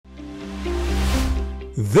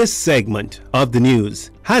This segment of the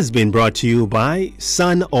news has been brought to you by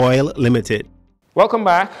Sun Oil Limited. Welcome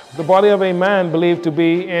back. The body of a man believed to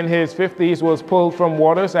be in his 50s was pulled from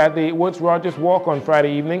waters at the Woods Rogers Walk on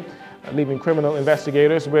Friday evening, leaving criminal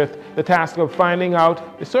investigators with the task of finding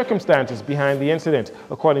out the circumstances behind the incident.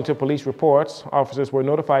 According to police reports, officers were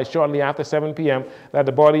notified shortly after 7 p.m. that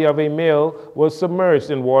the body of a male was submerged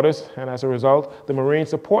in waters, and as a result, the Marine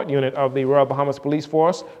Support Unit of the Royal Bahamas Police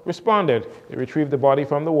Force responded. They retrieved the body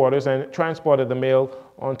from the waters and transported the male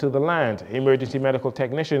onto the land. Emergency medical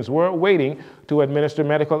technicians were waiting to administer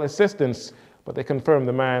medical assistance, but they confirmed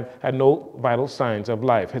the man had no vital signs of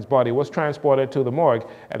life. His body was transported to the morgue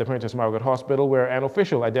at the Princess Margaret Hospital, where an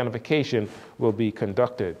official identification will be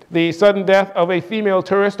conducted. The sudden death of a female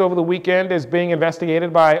tourist over the weekend is being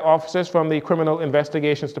investigated by officers from the Criminal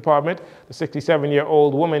Investigations Department. The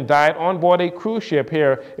 67-year-old woman died on board a cruise ship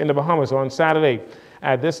here in the Bahamas on Saturday.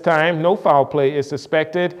 At this time, no foul play is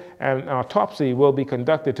suspected, and an autopsy will be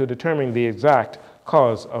conducted to determine the exact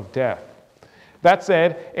cause of death. That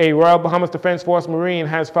said, a Royal Bahamas Defense Force Marine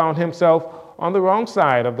has found himself on the wrong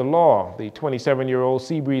side of the law. The 27-year-old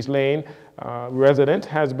Seabreeze Lane resident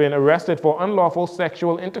has been arrested for unlawful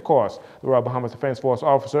sexual intercourse. The Royal Bahamas Defense Force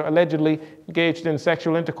officer allegedly engaged in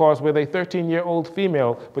sexual intercourse with a 13-year-old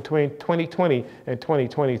female between 2020 and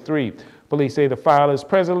 2023. Police say the file is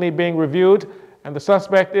presently being reviewed, and the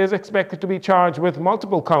suspect is expected to be charged with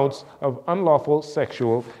multiple counts of unlawful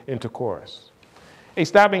sexual intercourse. A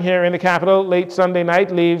stabbing here in the capital late Sunday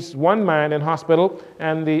night leaves one man in hospital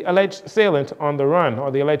and the alleged assailant on the run, or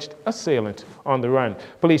the alleged assailant on the run.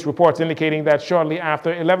 Police reports indicating that shortly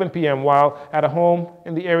after 11 p.m. while at a home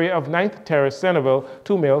in the area of 9th Terrace, Centerville,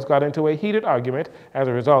 two males got into a heated argument. As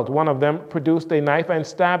a result, one of them produced a knife and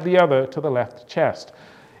stabbed the other to the left chest.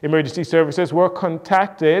 Emergency services were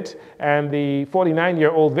contacted, and the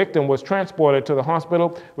 49-year-old victim was transported to the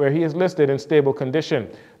hospital, where he is listed in stable condition.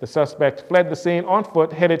 The suspect fled the scene on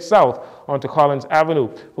foot, headed south onto Collins Avenue.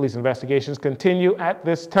 Police investigations continue at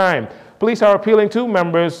this time. Police are appealing to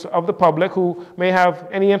members of the public who may have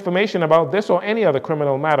any information about this or any other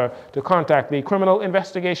criminal matter to contact the Criminal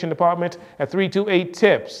Investigation Department at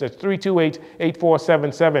 328-TIPS. That's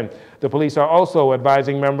 328-8477. The police are also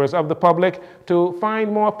advising members of the public to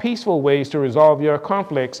find more peaceful ways to resolve your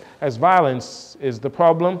conflicts, as violence is the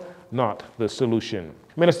problem, not the solution.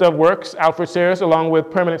 Minister of Works Alfred Sayers, along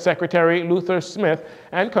with Permanent Secretary Luther Smith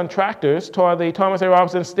and contractors, toured the Thomas A.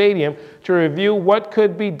 Robinson Stadium to review what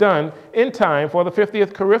could be done in time for the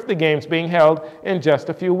 50th Carifta Games being held in just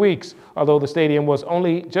a few weeks. Although the stadium was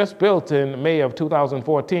only just built in May of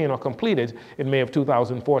 2014, or completed in May of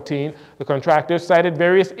 2014, the contractors cited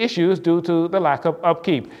various issues due to the lack of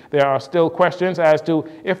upkeep. There are still questions as to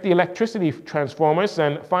if the electricity transformers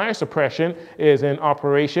and fire suppression is in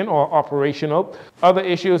operation or operational. Other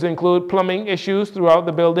issues include plumbing issues throughout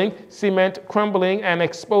the building, cement crumbling and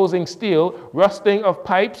exposing steel, rusting of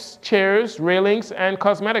pipes, chairs, railings, and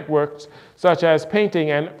cosmetic works such as painting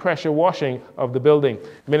and pressure washing of the building.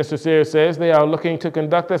 Minister Sayers says they are looking to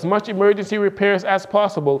conduct as much emergency repairs as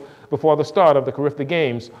possible before the start of the Carifta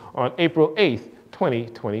Games on April 8th,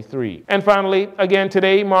 2023. And finally, again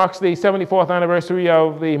today marks the 74th anniversary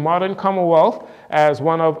of the modern Commonwealth. As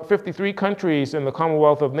one of 53 countries in the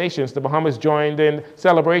Commonwealth of Nations, the Bahamas joined in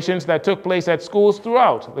celebrations that took place at schools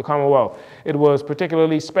throughout the Commonwealth. It was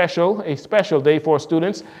particularly special, a special day for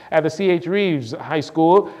students at the C.H. Reeves High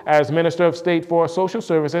School, as Minister of State for Social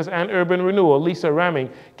Services and Urban Renewal, Lisa Ramming,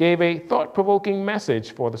 gave a thought-provoking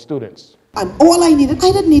message for the students. And all I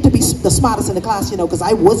didn't need to be the smartest in the class, because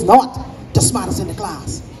I was not the smartest in the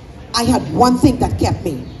class. I had one thing that kept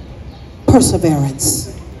me: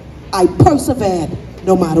 perseverance. I persevered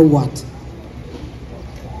no matter what.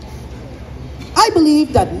 I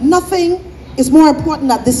believe that nothing is more important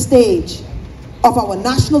at this stage of our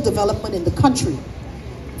national development in the country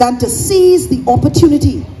than to seize the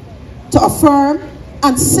opportunity to affirm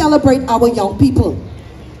and celebrate our young people.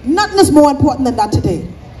 Nothing is more important than that today.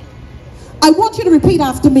 I want you to repeat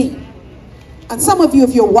after me. And some of you,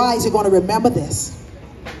 if you're wise, you're going to remember this.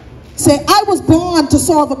 Say, I was born to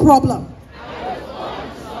solve a problem.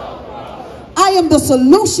 I am the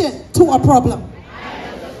solution to a problem.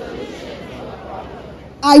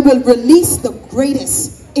 I will release the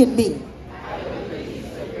greatest in me.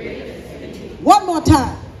 One more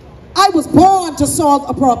time. I was born to solve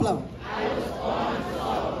a problem.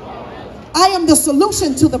 I am the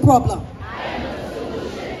solution to the problem.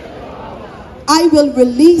 I will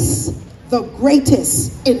release the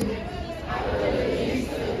greatest in me.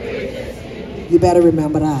 You better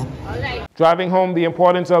remember that. Driving home the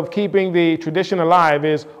importance of keeping the tradition alive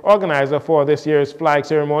is organizer for this year's flag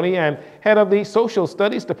ceremony and head of the Social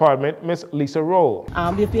Studies Department, Ms. Lisa Roll.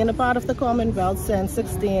 We've been a part of the Commonwealth since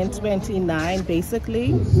 1629,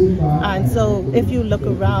 basically. And so if you look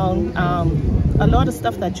around, a lot of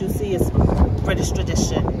stuff that you see is British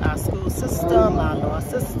tradition. Our school system, our law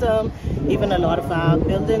system, even a lot of our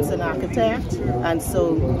buildings and architect. And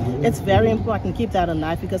so it's very important to keep that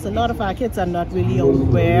alive because a lot of our kids are not really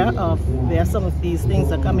aware of where some of these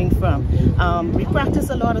things are coming from. We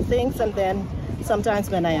practice a lot of things, and then sometimes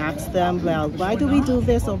when I ask them, well, why do we do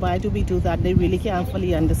this or why do we do that, they really can't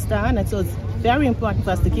fully understand. And so it's very important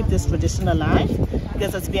for us to keep this tradition alive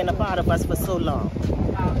because it's been a part of us for so long.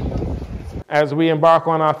 As we embark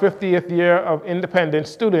on our 50th year of independence,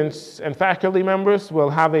 students and faculty members will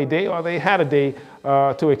have a day, or they had a day,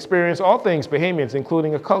 to experience all things Bahamians,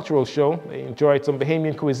 including a cultural show. They enjoyed some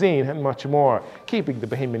Bahamian cuisine and much more, keeping the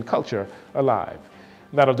Bahamian culture alive.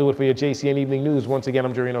 That'll do it for your JCN Evening News. Once again,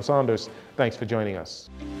 I'm Jcn Saunders. Thanks for joining us.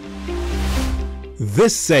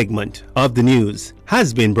 This segment of the news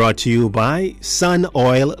has been brought to you by Sun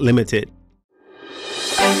Oil Limited.